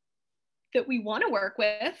someone that we want to work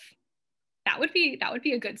with. That would be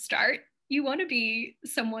a good start. You want to be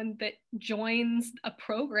someone that joins a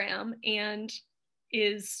program and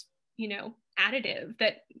is, additive,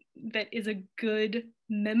 that is a good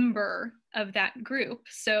member of that group.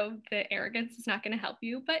 So the arrogance is not going to help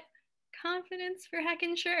you, but confidence for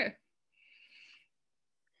heckin' sure.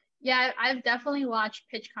 Yeah, I've definitely watched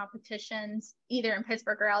pitch competitions, either in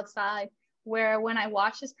Pittsburgh or outside, where when I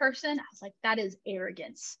watched this person, I was like, that is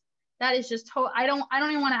arrogance. That is just I don't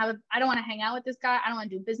even want to I don't want to hang out with this guy. I don't want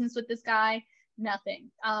to do business with this guy. Nothing.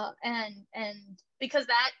 And because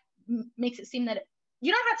that makes it seem that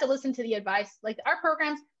you don't have to listen to the advice. Like, our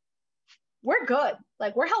programs, we're good.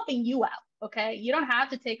 Like, we're helping you out. Okay. You don't have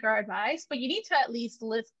to take our advice, but you need to at least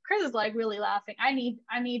listen. Chris is like really laughing.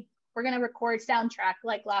 We're going to record soundtrack,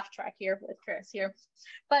 like laugh track here with Chris here.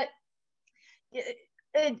 But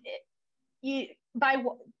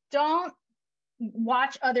don't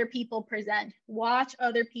watch other people present, watch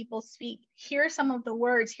other people speak, hear some of the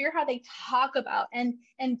words, hear how they talk about, and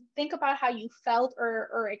think about how you felt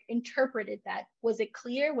or interpreted that. Was it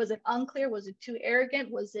clear? Was it unclear? Was it too arrogant?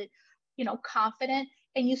 Was it, confident?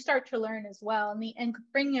 And you start to learn as well. And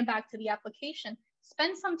bringing it back to the application,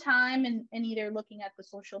 spend some time in either looking at the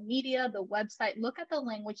social media, the website, look at the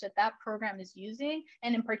language that program is using,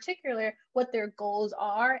 and in particular, what their goals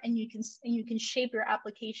are, and you can shape your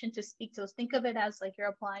application to speak to those. Think of it as like you're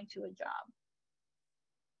applying to a job.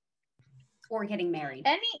 Or getting married.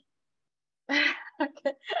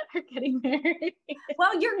 Okay. getting married.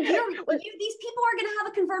 Well, these people are going to have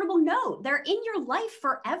a convertible note. They're in your life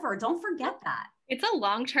forever. Don't forget that. It's a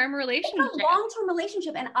long-term relationship. It's a long-term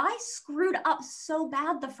relationship. And I screwed up so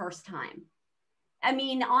bad the first time. I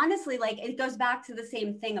mean, honestly, like it goes back to the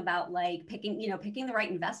same thing about like picking the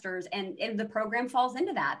right investors, and the program falls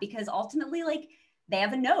into that because ultimately, like, they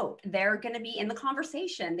have a note. They're going to be in the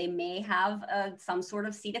conversation. They may have some sort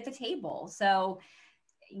of seat at the table. So,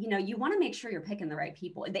 you want to make sure you're picking the right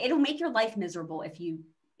people. It'll make your life miserable if you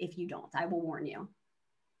don't. I will warn you.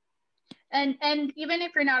 And even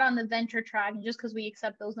if you're not on the venture track, and just because we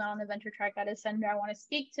accept those not on the venture track at Ascender, I want to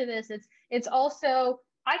speak to this. It's also,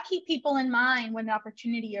 I keep people in mind when the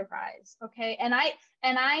opportunity arises. Okay. And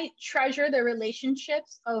I treasure the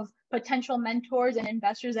relationships of potential mentors and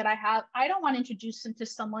investors that I have. I don't want to introduce them to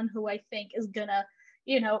someone who I think is gonna,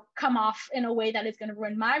 come off in a way that is going to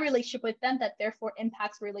ruin my relationship with them, that therefore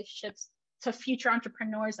impacts relationships to future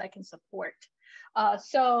entrepreneurs I can support.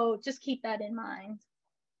 So just keep that in mind.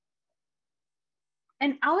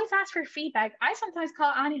 And I always ask for feedback. I sometimes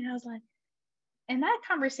call Ani and I was like, in that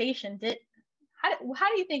conversation, how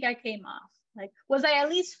do you think I came off? Like, was I at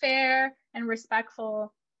least fair and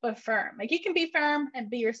respectful, but firm? Like, you can be firm and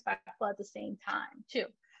be respectful at the same time too.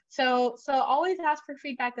 So always ask for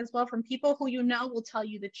feedback as well from people who will tell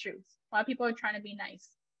you the truth. A lot of people are trying to be nice.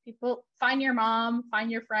 People, find your mom,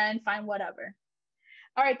 find your friend, find whatever.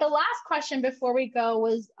 All right, the last question before we go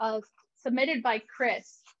was submitted by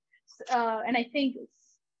Chris. And I think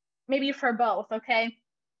maybe for both, okay?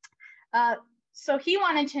 So he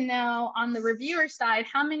wanted to know, on the reviewer side,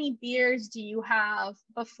 how many beers do you have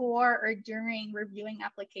before or during reviewing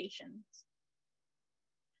applications?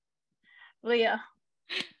 Leah.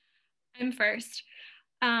 I'm first.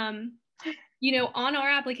 On our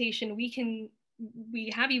application,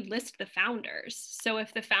 we have you list the founders. So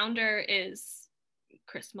if the founder is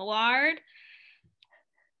Chris Millard,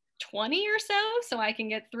 20 or so I can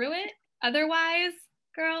get through it. Otherwise,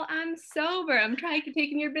 girl, I'm sober. I'm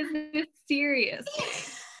taking your business serious.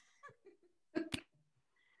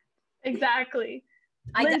 Exactly.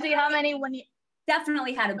 Lynsie, how many when you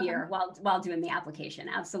definitely had a beer while doing the application?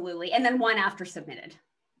 Absolutely. And then one after submitted.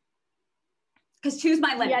 Because two's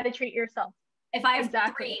my limit. You had to treat yourself. If I have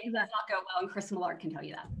three, it does not go well, and Chris Millard can tell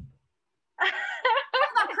you that. All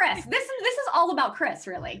about Chris. This is all about Chris,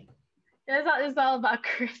 really. It's all about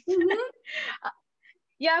Chris. Mm-hmm.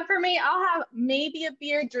 Yeah, for me, I'll have maybe a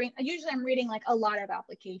beer during. Usually, I'm reading like a lot of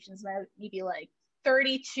applications, maybe like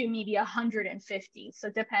 30 to maybe 150. So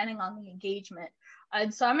depending on the engagement.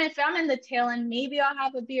 And so if I'm in the tail end, maybe I'll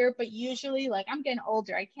have a beer, but usually, like, I'm getting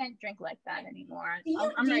older. I can't drink like that anymore. Do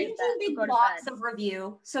you do big blocks of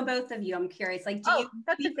review? So both of you, I'm curious. Like, do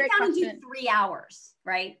you sit down and do 3 hours,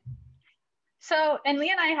 right? So, and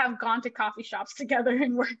Leah and I have gone to coffee shops together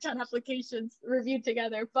and worked on applications, reviewed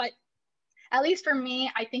together. But at least for me,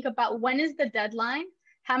 I think about when is the deadline,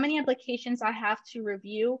 how many applications I have to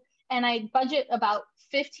review, and I budget about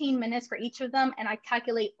 15 minutes for each of them, and I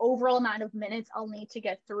calculate overall amount of minutes I'll need to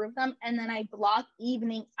get through them. And then I block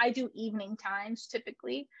I do evening times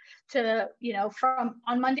typically to, from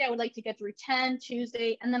on Monday, I would like to get through 10,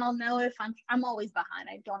 Tuesday, and then I'll know if I'm always behind.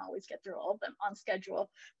 I don't always get through all of them on schedule,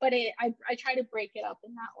 but I try to break it up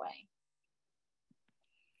in that way.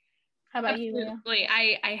 How about you, Leah? Absolutely.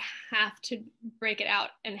 I have to break it out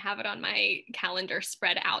and have it on my calendar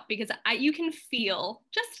spread out, because you can feel,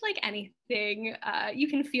 just like anything, you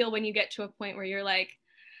can feel when you get to a point where you're like,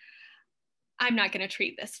 I'm not going to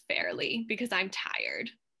treat this fairly because I'm tired.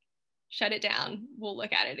 Shut it down. We'll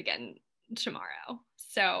look at it again tomorrow.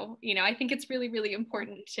 So, I think it's really, really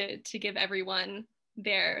important to give everyone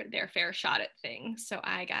their fair shot at things. So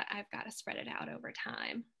I've got to spread it out over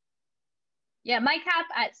time. Yeah, my cap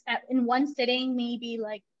in one sitting, maybe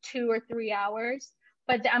like 2 or 3 hours,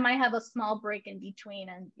 but I might have a small break in between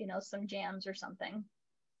and, some jams or something.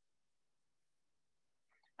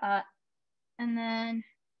 And then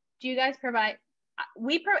do you guys provide,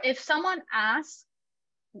 if someone asks,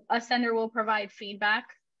 Ascender will provide feedback,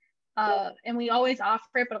 and we always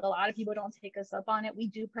offer it, but a lot of people don't take us up on it. We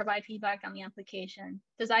do provide feedback on the application.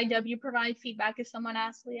 Does IW provide feedback if someone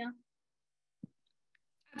asks, Leah?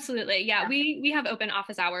 Absolutely. Yeah. We have open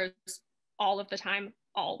office hours all of the time,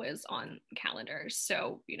 always on calendars.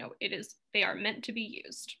 So, they are meant to be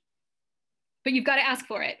used, but you've got to ask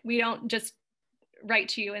for it. We don't just write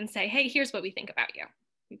to you and say, hey, here's what we think about you.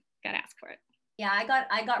 You've got to ask for it. Yeah. I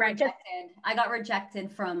got rejected. I got rejected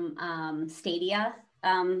from Stadia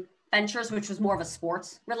Ventures, which was more of a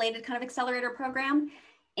sports related kind of accelerator program.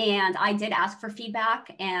 And I did ask for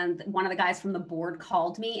feedback, and one of the guys from the board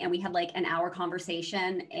called me, and we had like an hour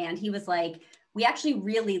conversation, and he was like, we actually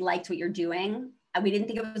really liked what you're doing. We didn't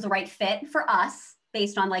think it was the right fit for us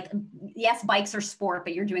based on like, yes, bikes are sport,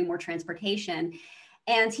 but you're doing more transportation.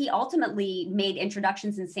 And he ultimately made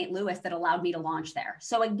introductions in St. Louis that allowed me to launch there.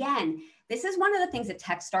 So again, this is one of the things that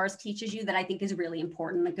Techstars teaches you that I think is really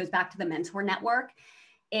important. That goes back to the mentor network,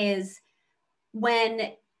 is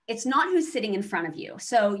when it's not who's sitting in front of you.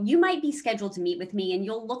 So you might be scheduled to meet with me and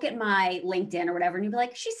you'll look at my LinkedIn or whatever, and you'll be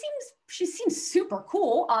like, she seems super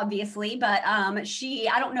cool, obviously, but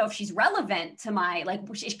I don't know if she's relevant to my, like,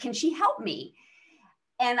 can she help me?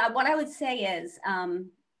 And what I would say is,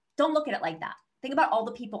 don't look at it like that. Think about all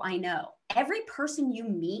the people I know. Every person you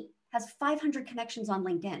meet has 500 connections on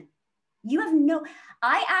LinkedIn.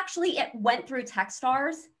 I actually went through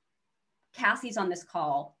Techstars. Cassie's on this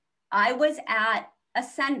call. I was at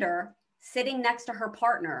Ascender sitting next to her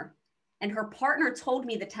partner, and her partner told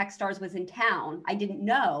me that Techstars was in town. I didn't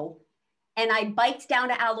know. And I biked down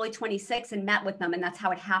to Alloy 26 and met with them, and that's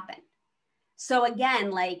how it happened. So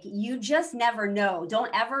again, like, you just never know.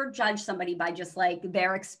 Don't ever judge somebody by just like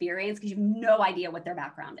their experience, because you have no idea what their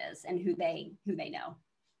background is and who they know.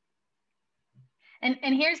 And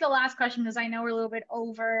here's the last question, because I know we're a little bit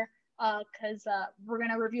over, because we're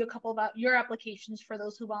going to review a couple about your applications for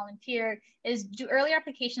those who volunteered. Is, do early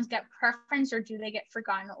applications get preference, or do they get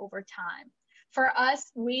forgotten over time? For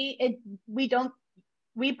us, we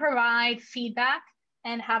provide feedback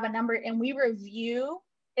and have a number, and we review.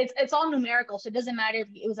 It's all numerical, so it doesn't matter if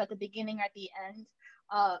it was at the beginning or at the end.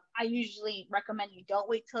 I usually recommend you don't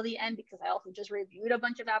wait till the end, because I also just reviewed a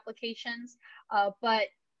bunch of applications.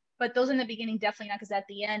 But those in the beginning, definitely not, because at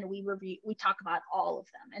the end we talk about all of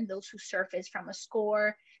them and those who surface from a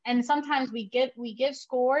score. And sometimes we give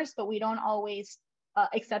scores, but we don't always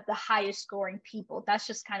accept the highest scoring people. That's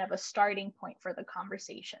just kind of a starting point for the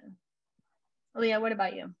conversation. Leah, what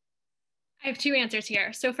about you? I have two answers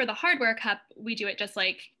here. So for the hardware cup, we do it just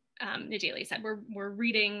like Nadyli said. We're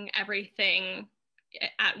reading everything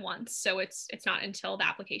at once. So it's not until the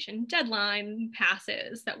application deadline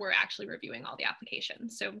passes that we're actually reviewing all the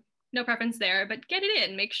applications. So no preference there, but get it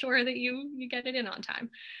in. Make sure that you get it in on time.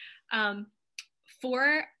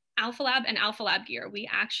 For AlphaLab and AlphaLab gear, we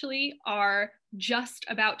actually are just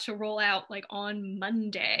about to roll out, like on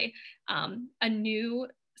Monday, a new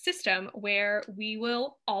system where we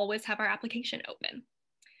will always have our application open.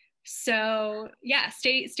 So yeah,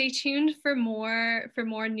 stay tuned for more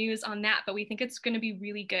news on that. But we think it's going to be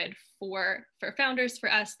really good for founders, for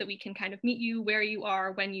us, that we can kind of meet you where you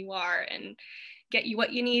are, when you are, and get you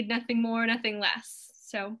what you need, nothing more, nothing less.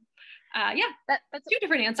 So yeah, that's two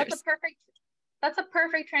different answers. That's a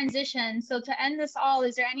perfect transition. So to end this all,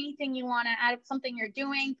 is there anything you want to add, something you're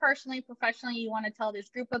doing personally, professionally, you want to tell this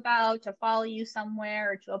group about, to follow you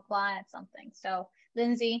somewhere, or to apply at something? So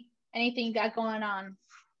Lynsie, anything you got going on?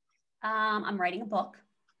 I'm writing a book.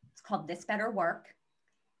 It's called This Better Work.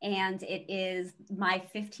 And it is my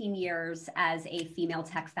 15 years as a female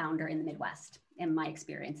tech founder in the Midwest and my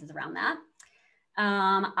experiences around that.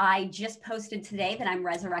 I just posted today that I'm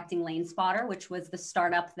resurrecting Lane Spotter, which was the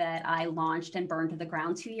startup that I launched and burned to the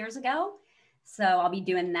ground 2 years ago. So I'll be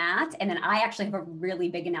doing that. And then I actually have a really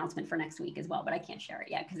big announcement for next week as well, but I can't share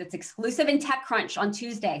it yet because it's exclusive in TechCrunch on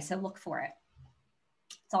Tuesday. So look for it.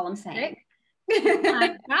 That's all I'm saying. Oh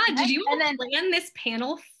my God, did you plan this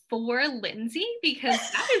panel for Lynsie? Because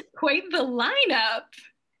that is quite the lineup.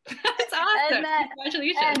 That's awesome.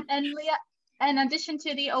 Congratulations. And Leah, in addition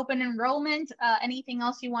to the open enrollment, anything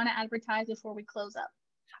else you want to advertise before we close up?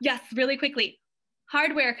 Yes, really quickly.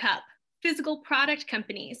 Hardware Cup, physical product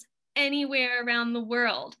companies anywhere around the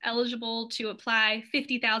world eligible to apply,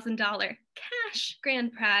 $50,000 cash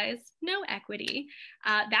grand prize, no equity.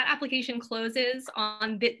 That application closes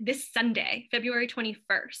on this Sunday, February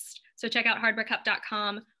 21st. So check out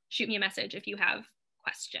hardwarecup.com. Shoot me a message if you have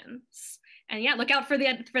questions. And yeah, look out for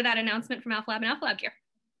that announcement from AlphaLab and AlphaLab gear.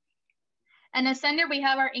 And Ascender, we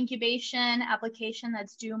have our incubation application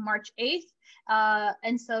that's due March 8th.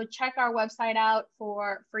 And so check our website out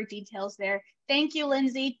for details there. Thank you,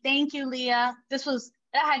 Lynsie. Thank you, Leah. I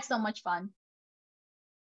had so much fun.